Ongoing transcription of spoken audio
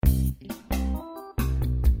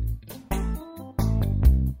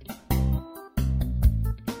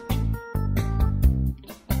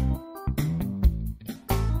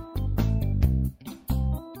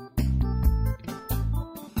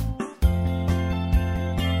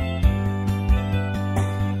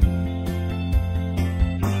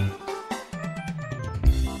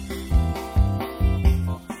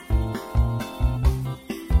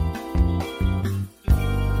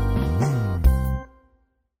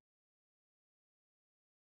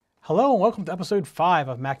Hello and welcome to episode 5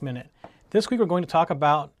 of Mac Minute. This week we're going to talk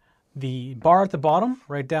about the bar at the bottom,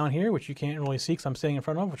 right down here, which you can't really see because I'm sitting in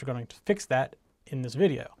front of, which we're going to fix that in this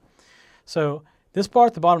video. So this bar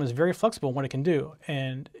at the bottom is very flexible in what it can do,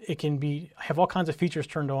 and it can have all kinds of features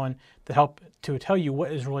turned on that help to tell you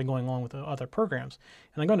what is really going on with the other programs.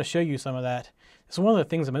 And I'm going to show you some of that. It's one of the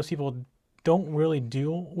things that most people don't really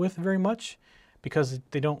deal with very much because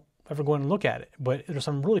they don't ever go in and look at it, but there's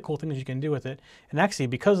some really cool things you can do with it. And actually,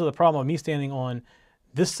 because of the problem of me standing on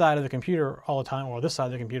this side of the computer all the time, or this side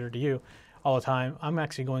of the computer to you all the time, I'm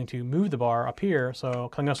actually going to move the bar up here. So I'm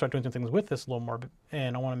going to start doing some things with this a little more,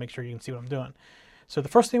 and I want to make sure you can see what I'm doing. So the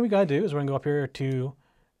first thing we got to do is we're going to go up here to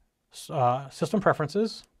System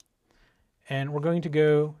Preferences, and we're going to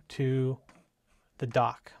go to the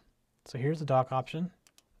dock. So here's the dock option.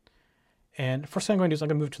 And the first thing I'm going to do is I'm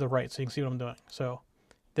going to move to the right so you can see what I'm doing. So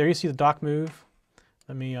there you see the dock move.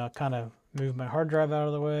 Let me kind of move my hard drive out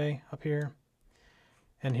of the way up here.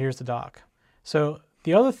 And here's the dock. So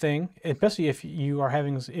the other thing, especially if you are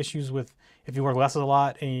having issues with, if you wear glasses a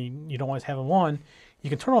lot and you don't always have them on, you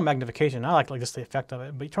can turn on magnification. I like just the effect of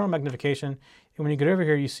it, but you turn on magnification, and when you get over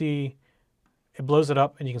here, you see it blows it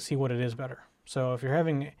up and you can see what it is better. So if you're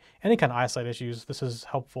having any kind of eyesight issues, this is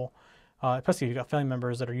helpful, especially if you've got family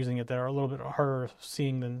members that are using it that are a little bit harder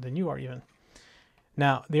seeing than you are even.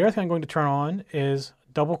 Now, the other thing I'm going to turn on is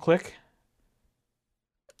double-click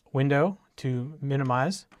window to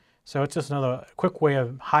minimize. So it's just another quick way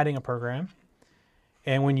of hiding a program.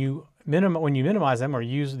 And when you minimize them or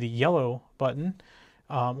use the yellow button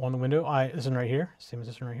on the window, this one right here, same as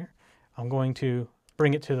this one right here, I'm going to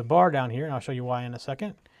bring it to the bar down here, and I'll show you why in a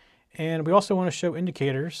second. And we also want to show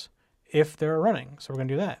indicators if they're running, so we're going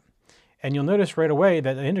to do that. And you'll notice right away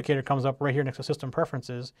that the indicator comes up right here next to System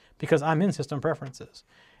Preferences because I'm in System Preferences.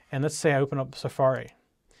 And let's say I open up Safari.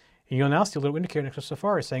 You'll now see a little indicator next to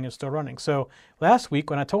Safari saying it's still running. So last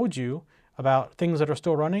week when I told you about things that are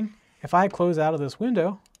still running, if I close out of this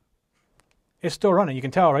window, it's still running. You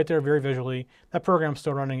can tell right there very visually that program's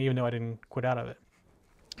still running even though I didn't quit out of it.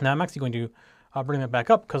 Now I'm actually going to bring that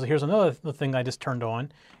back up because here's another thing I just turned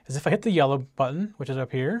on, is if I hit the yellow button, which is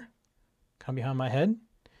up here, kind of behind my head,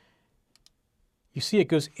 you see it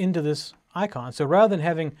goes into this icon. So rather than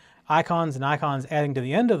having icons and icons adding to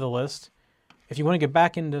the end of the list, if you want to get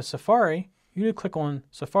back into Safari, you need to click on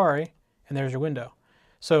Safari, and there's your window.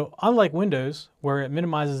 So unlike Windows, where it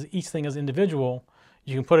minimizes each thing as individual,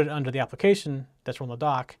 you can put it under the application that's on the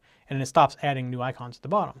dock, and it stops adding new icons at the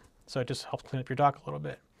bottom. So it just helps clean up your dock a little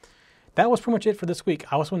bit. That was pretty much it for this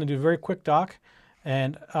week. I also want to do a very quick dock,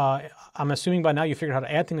 and I'm assuming by now you figured out how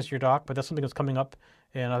to add things to your dock, but that's something that's coming up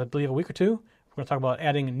in, I believe, a week or two. We're going to talk about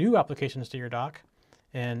adding new applications to your dock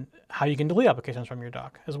and how you can delete applications from your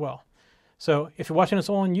dock as well. So if you're watching us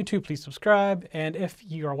on YouTube, please subscribe. And if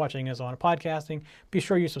you are watching us on podcasting, be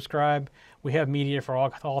sure you subscribe. We have media for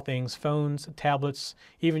all things, phones, tablets,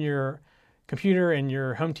 even your computer and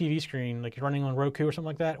your home TV screen, like you're running on Roku or something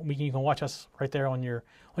like that. You can watch us right there on your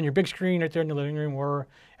big screen right there in your living room, or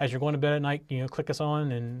as you're going to bed at night, click us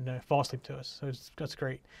on and fall asleep to us. So that's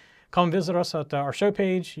great. Come visit us at our show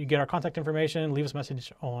page. You get our contact information. Leave us a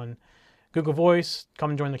message on Google Voice.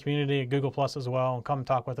 Come and join the community at Google Plus as well. And come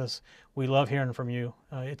talk with us. We love hearing from you.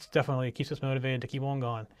 It definitely keeps us motivated to keep on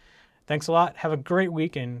going. Thanks a lot. Have a great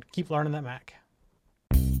week and keep learning that Mac.